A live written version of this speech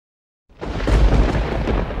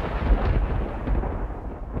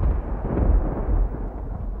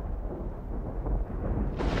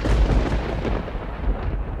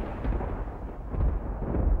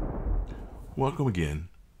Welcome again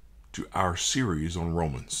to our series on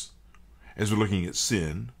Romans, as we're looking at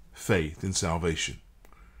sin, faith, and salvation.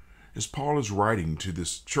 As Paul is writing to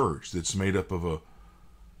this church that's made up of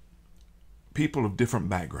people of different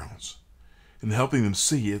backgrounds, and helping them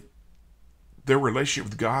see it, their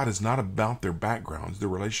relationship with God is not about their backgrounds. Their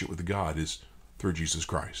relationship with God is through Jesus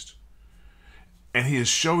Christ. And he is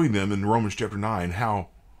showing them in Romans chapter 9 how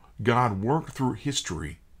God worked through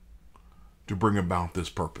history to bring about this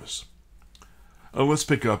purpose. Let's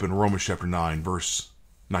pick up in Romans chapter 9, verse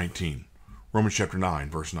 19. Romans chapter 9,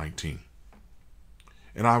 verse 19.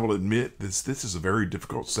 And I will admit this is a very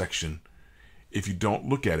difficult section if you don't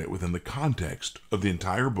look at it within the context of the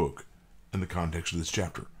entire book and the context of this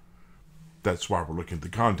chapter. That's why we're looking at the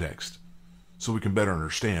context, so we can better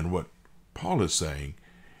understand what Paul is saying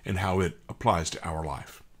and how it applies to our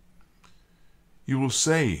life. You will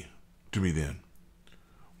say to me then,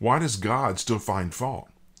 why does God still find fault?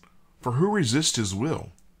 For who resists his will?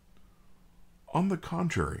 On the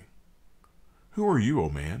contrary, who are you, O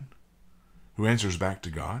man, who answers back to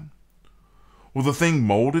God? Will the thing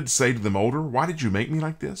molded say to the molder, why did you make me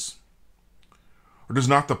like this? Or does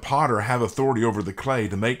not the potter have authority over the clay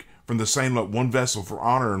to make from the same lump one vessel for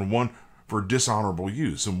honor and one for dishonorable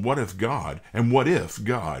use? And what if God,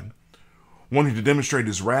 wanting to demonstrate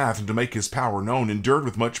his wrath and to make his power known, endured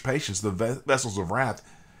with much patience the vessels of wrath,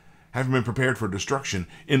 having been prepared for destruction,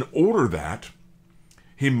 in order that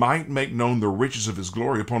he might make known the riches of his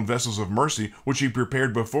glory upon vessels of mercy, which he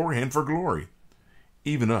prepared beforehand for glory,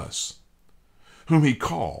 even us, whom he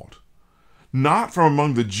called, not from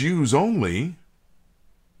among the Jews only,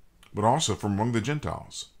 but also from among the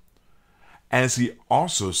Gentiles. As he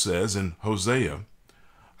also says in Hosea,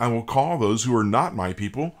 I will call those who are not my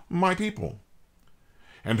people,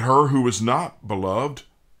 and her who is not beloved,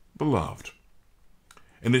 beloved.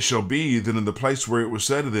 And it shall be that in the place where it was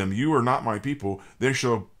said to them, you are not my people, there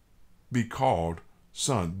shall be called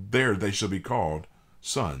son. There they shall be called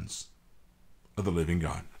sons of the living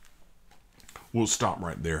God. We'll stop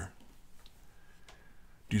right there.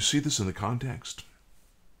 Do you see this in the context?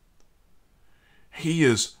 He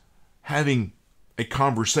is having a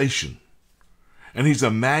conversation, and he's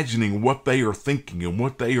imagining what they are thinking and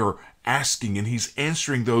what they are asking, and he's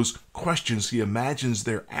answering those questions he imagines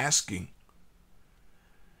they're asking.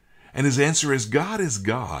 And his answer is, God is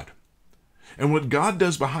God. And what God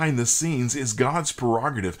does behind the scenes is God's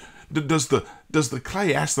prerogative. Does the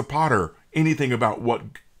clay ask the potter anything about what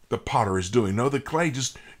the potter is doing? No, the clay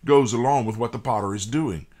just goes along with what the potter is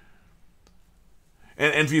doing.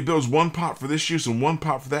 And if he builds one pot for this use and one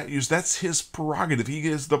pot for that use, that's his prerogative. He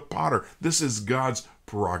is the potter. This is God's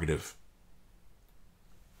prerogative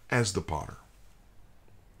as the potter.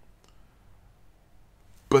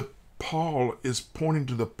 But Paul is pointing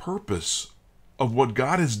to the purpose of what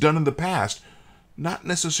God has done in the past, not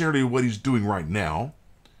necessarily what he's doing right now,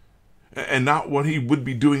 and not what he would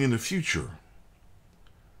be doing in the future.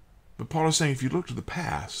 But Paul is saying if you look to the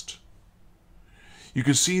past, you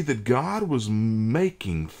can see that God was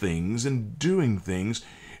making things and doing things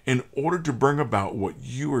in order to bring about what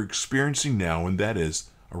you are experiencing now, and that is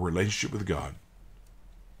a relationship with God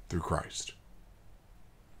through Christ.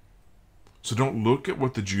 So don't look at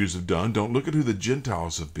what the Jews have done. Don't look at who the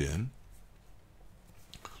Gentiles have been.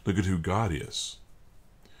 Look at who God is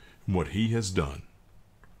and what he has done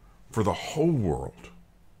for the whole world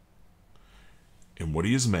and what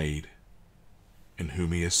he has made and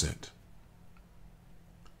whom he has sent.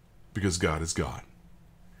 Because God is God.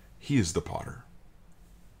 He is the potter.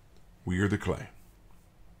 We are the clay.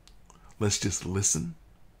 Let's just listen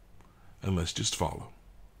and let's just follow.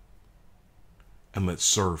 And let's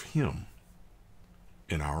serve him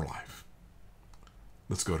in our life.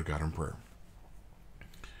 Let's go to God in prayer.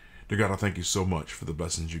 Dear God, I thank you so much for the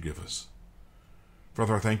blessings you give us.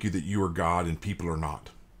 Father, I thank you that you are God and people are not,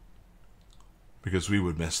 because we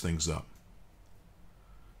would mess things up.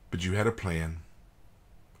 But you had a plan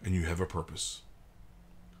and you have a purpose.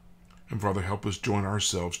 And Father, help us join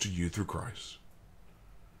ourselves to you through Christ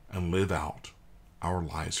and live out our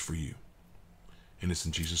lives for you. And it's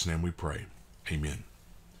in Jesus' name we pray. Amen.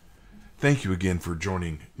 Thank you again for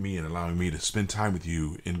joining me and allowing me to spend time with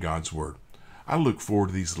you in God's Word. I look forward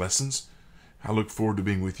to these lessons. I look forward to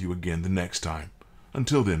being with you again the next time.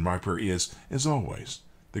 Until then, my prayer is, as always,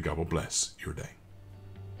 that God will bless your day.